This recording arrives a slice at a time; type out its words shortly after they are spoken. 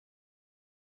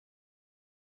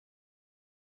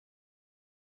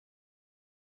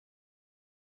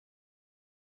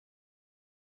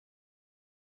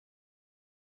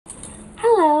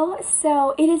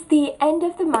So it is the end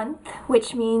of the month,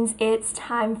 which means it's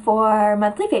time for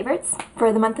monthly favorites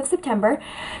for the month of September.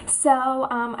 So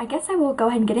I guess I will go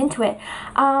ahead and get into it.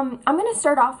 I'm going to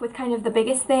start off with kind of the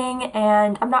biggest thing,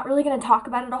 and I'm not really going to talk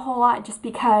about it a whole lot just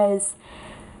because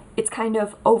it's kind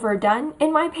of overdone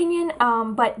in my opinion,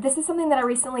 but this is something that I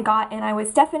recently got, and I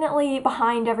was definitely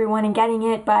behind everyone in getting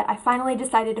it, but I finally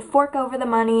decided to fork over the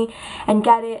money and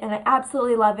get it, and I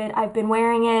absolutely love it. I've been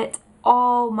wearing it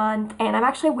all month, and I'm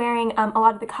actually wearing a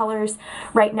lot of the colors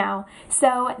right now.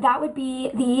 So that would be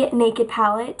the Naked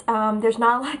palette. There's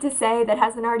not a lot to say that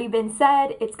hasn't already been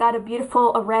said. It's got a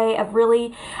beautiful array of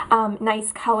really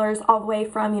nice colors, all the way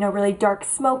from, you know, really dark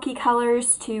smoky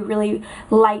colors to really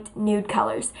light nude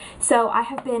colors. So I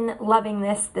have been loving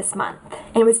this month,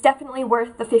 and it was definitely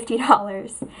worth the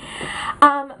 $50.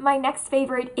 My next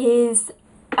favorite is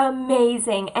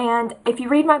amazing, and if you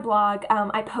read my blog,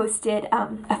 I posted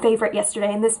a favorite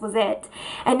yesterday, and this was it,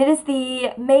 and it is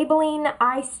the Maybelline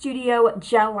Eye Studio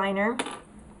Gel Liner,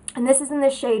 and this is in the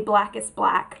shade Blackest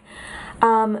Black.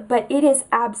 But it is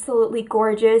absolutely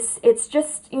gorgeous. It's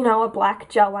just, you know, a black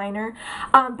gel liner,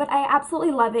 but I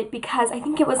absolutely love it because I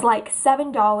think it was like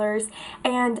 $7,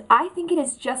 and I think it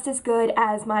is just as good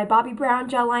as my Bobbi Brown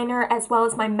gel liner as well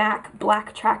as my MAC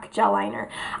Black Track gel liner.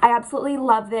 I absolutely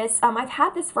love this. I've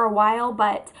had this for a while,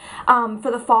 but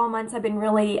for the fall months I've been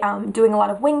really doing a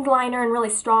lot of winged liner and really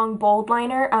strong bold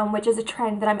liner, which is a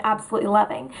trend that I'm absolutely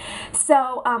loving.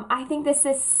 So I think this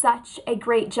is such a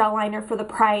great gel liner for the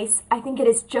price. I think it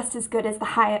is just as good as the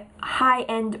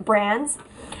high-end brands,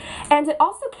 and it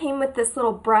also came with this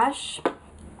little brush,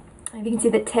 if you can see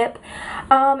the tip,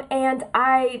 and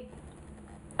I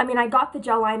mean, I got the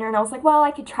gel liner and I was like, well,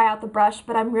 I could try out the brush,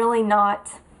 but I'm really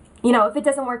not, you know, if it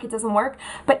doesn't work, it doesn't work.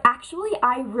 But actually,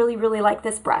 I really like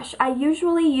this brush. I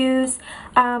usually use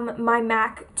my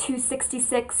MAC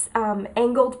 266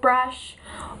 angled brush,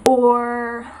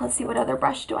 or let's see, what other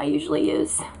brush do I usually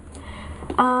use?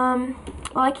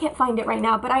 Well, I can't find it right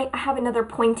now, but I have another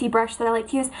pointy brush that I like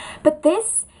to use. But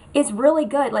this is really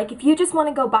good. Like, if you just want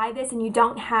to go buy this and you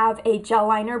don't have a gel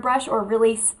liner brush or a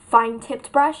really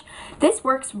fine-tipped brush, this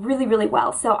works really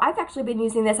well. So I've actually been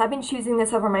using this. I've been choosing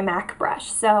this over my MAC brush.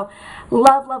 So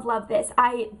love this.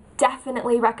 I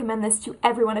definitely recommend this to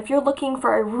everyone. If you're looking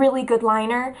for a really good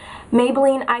liner,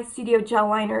 Maybelline Eye Studio Gel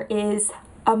Liner is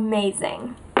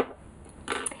amazing.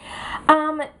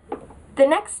 The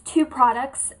next two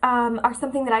products are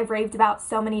something that I've raved about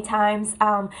so many times,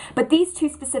 but these two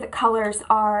specific colors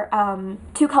are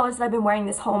two colors that I've been wearing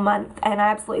this whole month, and I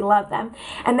absolutely love them.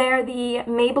 And they're the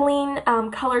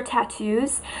Maybelline Color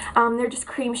Tattoos. They're just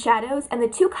cream shadows, and the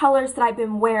two colors that I've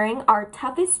been wearing are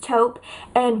Toughest Taupe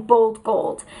and Bold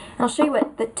Gold. And I'll show you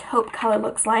what the taupe color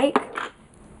looks like.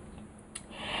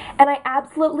 And I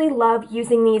absolutely love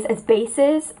using these as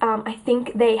bases. I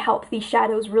think they help the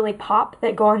shadows really pop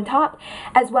that go on top,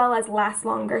 as well as last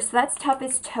longer. So that's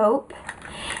Toughest Taupe.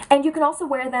 And you can also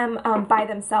wear them by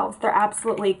themselves. They're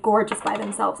absolutely gorgeous by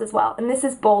themselves as well. And this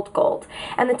is Bold Gold.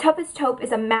 And the Toughest Taupe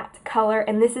is a matte color,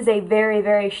 and this is a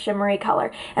very shimmery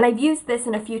color. And I've used this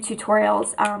in a few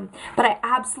tutorials, but I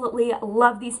absolutely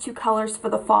love these two colors for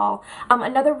the fall.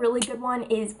 Another really good one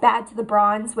is Bad to the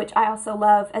Bronze, which I also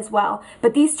love as well.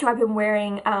 But these two I've been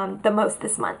wearing the most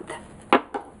this month.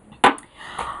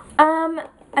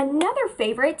 Another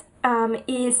favorite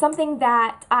is something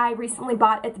that I recently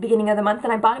bought at the beginning of the month,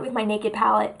 and I bought it with my Naked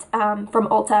palette from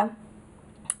Ulta.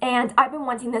 And I've been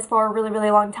wanting this for a really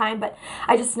long time, but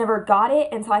I just never got it,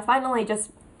 and so I finally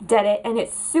just did it, and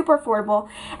it's super affordable,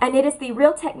 and it is the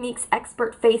Real Techniques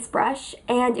Expert Face Brush.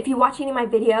 And if you watch any of my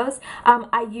videos,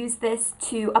 I use this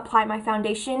to apply my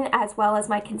foundation as well as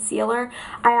my concealer.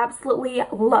 I absolutely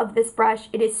love this brush.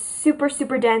 It is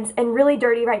super dense and really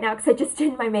dirty right now because I just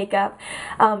did my makeup.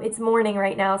 It's morning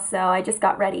right now, so I just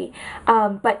got ready,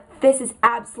 but this is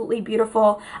absolutely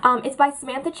beautiful. It's by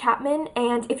Samantha Chapman,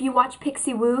 and if you watch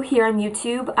Pixie Woo here on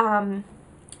YouTube,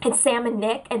 it's Sam and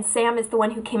Nick, and Sam is the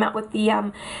one who came out with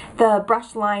the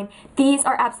brush line. These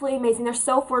are absolutely amazing. They're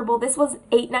so affordable. This was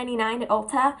 $8.99 at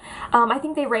Ulta. I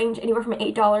think they range anywhere from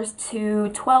 $8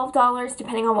 to $12,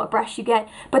 depending on what brush you get,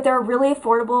 but they're really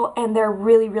affordable, and they're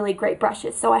really great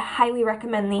brushes, so I highly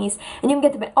recommend these. And you can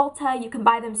get them at Ulta. You can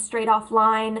buy them straight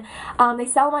offline. They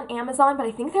sell them on Amazon, but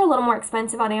I think they're a little more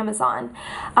expensive on Amazon.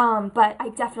 But I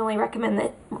definitely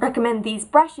recommend these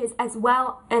brushes as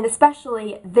well, and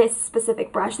especially this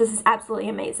specific brush. This is absolutely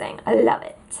amazing. I love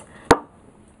it.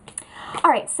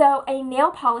 Alright, so a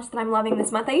nail polish that I'm loving this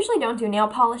month. I usually don't do nail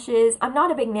polishes. I'm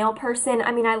not a big nail person.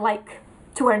 I mean, I like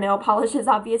to wear nail polishes,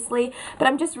 obviously, but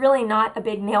I'm just really not a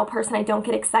big nail person. I don't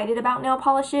get excited about nail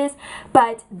polishes,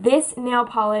 but this nail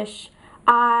polish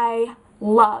I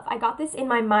love. I got this in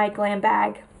my My Glam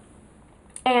bag.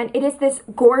 And it is this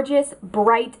gorgeous,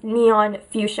 bright neon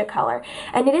fuchsia color.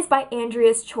 And it is by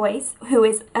Andrea's Choice, who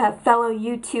is a fellow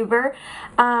YouTuber.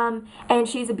 And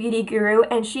she's a beauty guru.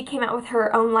 And she came out with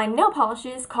her own line of nail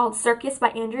polishes called Circus by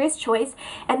Andrea's Choice.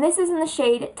 And this is in the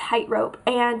shade Tightrope.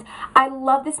 And I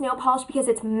love this nail polish because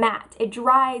it's matte. It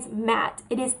dries matte.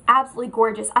 It is absolutely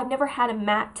gorgeous. I've never had a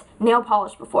matte nail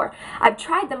polish before. I've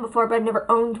tried them before, but I've never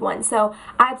owned one. So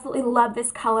I absolutely love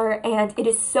this color, and it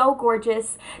is so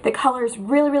gorgeous. The color is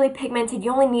really pigmented.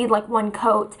 You only need like one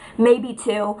coat, maybe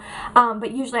two,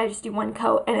 but usually I just do one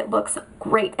coat, and it looks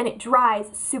great, and it dries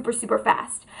super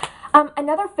fast.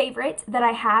 Another favorite that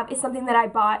I have is something that I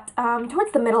bought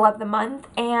towards the middle of the month,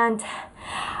 and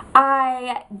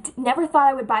I never thought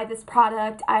I would buy this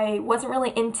product. I wasn't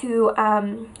really into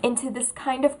this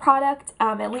kind of product,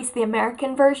 at least the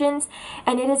American versions,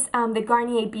 and it is the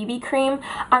Garnier BB cream.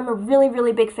 I'm a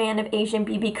really big fan of Asian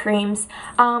BB creams,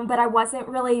 but I wasn't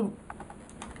really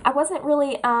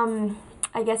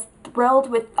I guess thrilled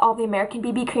with all the American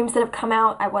BB creams that have come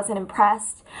out. I wasn't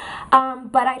impressed,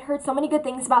 but I'd heard so many good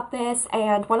things about this,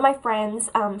 and one of my friends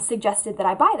suggested that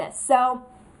I buy this, so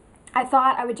I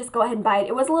thought I would just go ahead and buy it.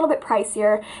 It was a little bit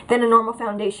pricier than a normal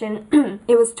foundation.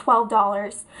 It was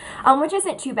 $12, which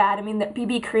isn't too bad. I mean, the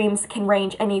BB creams can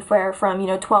range anywhere from, you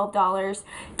know, $12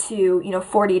 to, you know,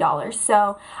 $40.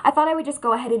 So I thought I would just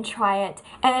go ahead and try it,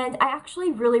 and I actually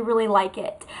really like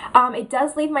it. It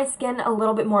does leave my skin a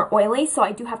little bit more oily, so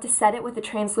I do have to set it with a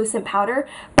translucent powder,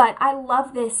 but I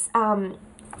love this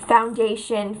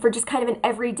foundation for just kind of an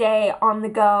everyday on the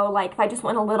go. Like if I just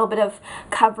want a little bit of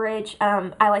coverage,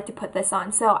 I like to put this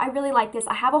on. So I really like this.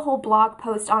 I have a whole blog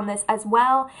post on this, as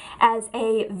well as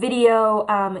a video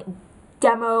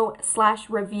demo /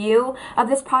 review of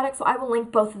this product, so I will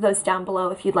link both of those down below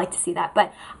if you'd like to see that.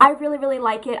 But I really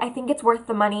like it. I think it's worth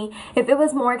the money. If it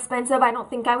was more expensive, I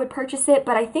don't think I would purchase it,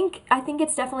 but I think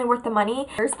it's definitely worth the money.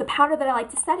 Here's the powder that I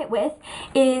like to set it with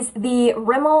is the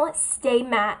Rimmel Stay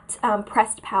Matte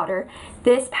pressed powder.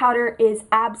 This powder is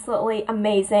absolutely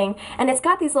amazing, and it's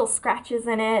got these little scratches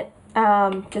in it.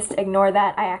 Just ignore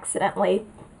that. I accidentally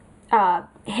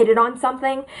hit it on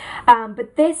something,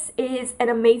 but this is an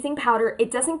amazing powder.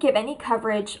 It doesn't give any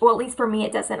coverage, well, at least for me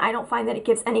it doesn't. I don't find that it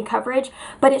gives any coverage,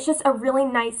 but it's just a really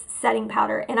nice setting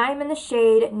powder, and I'm in the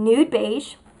shade Nude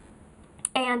Beige.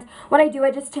 And what I do,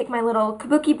 I just take my little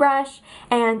kabuki brush,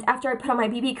 and after I put on my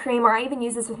BB cream, or I even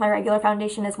use this with my regular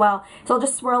foundation as well, so I'll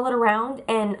just swirl it around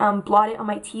and blot it on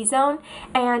my T-zone,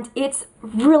 and it's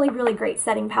really great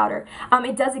setting powder.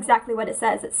 It does exactly what it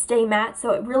says. It's Stay Matte,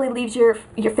 so it really leaves your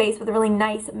face with a really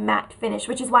nice matte finish,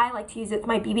 which is why I like to use it with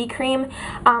my BB cream,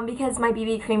 because my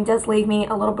BB cream does leave me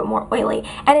a little bit more oily,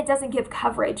 and it doesn't give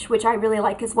coverage, which I really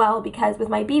like as well, because with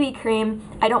my BB cream,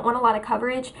 I don't want a lot of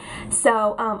coverage,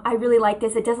 so I really like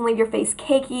this. It doesn't leave your face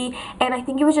cakey, and I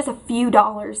think it was just a few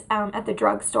dollars at the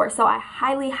drugstore, so I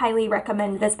highly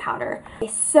recommend this powder.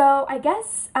 So I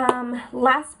guess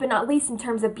last but not least, in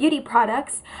terms of beauty products,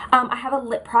 I have a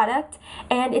lip product,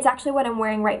 and it's actually what I'm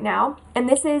wearing right now, and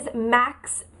this is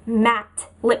MAC's Matte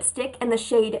Lipstick in the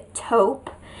shade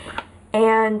Taupe,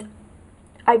 and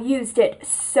I've used it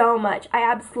so much. I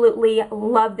absolutely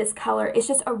love this color. It's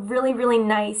just a really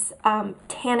nice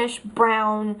tannish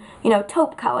brown, you know,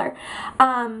 taupe color.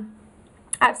 I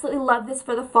absolutely love this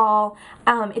for the fall.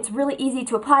 It's really easy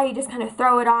to apply. You just kind of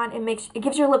throw it on, and it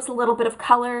gives your lips a little bit of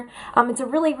color.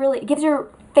 It gives your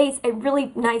face a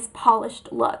really nice polished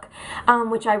look,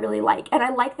 which I really like. And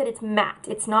I like that it's matte.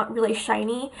 It's not really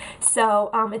shiny, so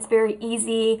it's very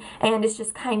easy, and it's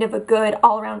just kind of a good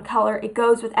all-around color. It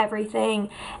goes with everything,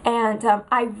 and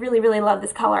I really love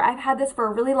this color. I've had this for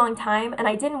a really long time, and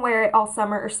I didn't wear it all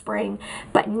summer or spring,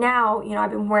 but now, you know,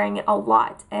 I've been wearing it a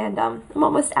lot, and I'm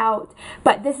almost out.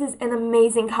 But this is an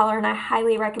amazing color, and I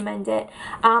highly recommend it.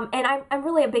 And I'm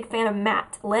really a big fan of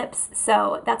matte lips,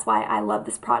 so that's why I love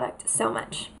this product so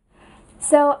much.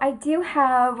 So I do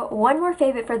have one more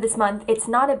favorite for this month. It's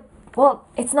not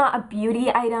a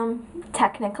beauty item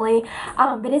technically,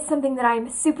 but it's something that I'm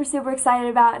super excited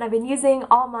about, and I've been using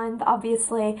all month,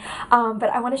 obviously, but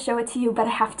I want to show it to you, but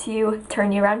I have to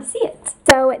turn you around to see it.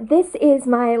 So this is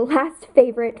my last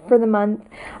favorite for the month.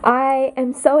 I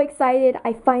am so excited.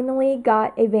 I finally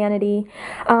got a Vanity,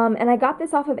 and I got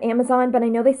this off of Amazon, but I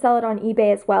know they sell it on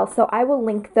eBay as well, so I will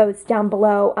link those down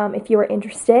below if you are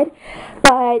interested.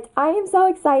 But I am so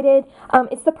excited.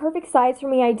 It's the perfect size for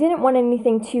me. I didn't want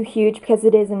anything too huge because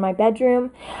it is in my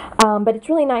bedroom, but it's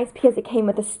really nice because it came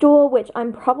with a stool, which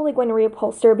I'm probably going to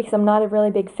reupholster because I'm not a really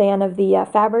big fan of the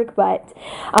fabric, but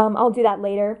I'll do that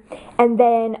later. And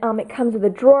then it comes with a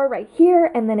drawer right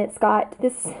here, and then it's got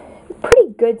this pretty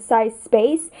good sized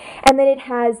space, and then it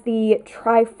has the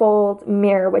tri-fold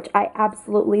mirror, which I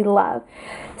absolutely love.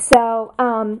 So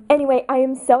anyway, I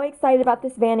am so excited about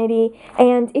this vanity,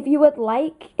 and if you would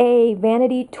like a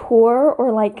vanity tour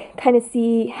or like kind of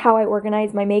see how I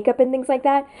organize my makeup and things like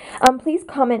that, please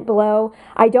comment below.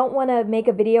 I don't want to make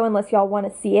a video unless y'all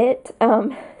want to see it.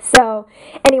 So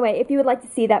anyway, if you would like to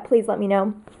see that, please let me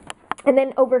know. And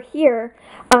then over here,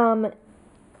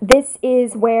 this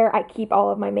is where I keep all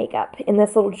of my makeup, in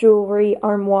this little jewelry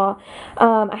armoire.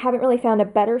 I haven't really found a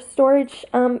better storage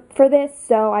for this,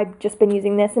 so I've just been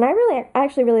using this, and I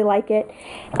actually really like it.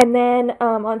 And then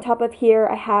on top of here,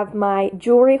 I have my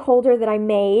jewelry holder that I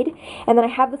made, and then I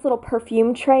have this little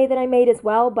perfume tray that I made as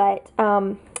well, but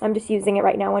I'm just using it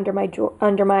right now under my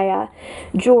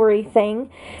jewelry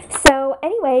thing. So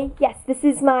anyway, yes, this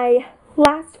is my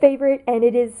last favorite, and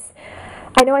it is,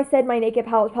 I know I said my makeup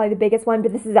palette was probably the biggest one,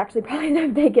 but this is actually probably the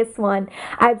biggest one.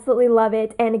 I absolutely love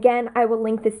it, and again, I will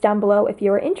link this down below if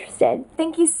you are interested.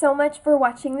 Thank you so much for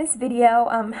watching this video.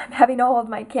 I'm having to hold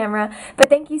my camera, but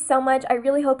thank you so much. I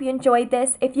really hope you enjoyed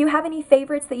this. If you have any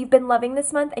favorites that you've been loving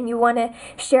this month and you want to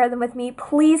share them with me,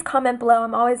 please comment below.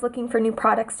 I'm always looking for new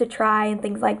products to try and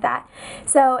things like that.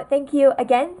 So thank you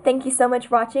again. Thank you so much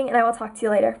for watching, and I will talk to you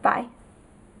later. Bye.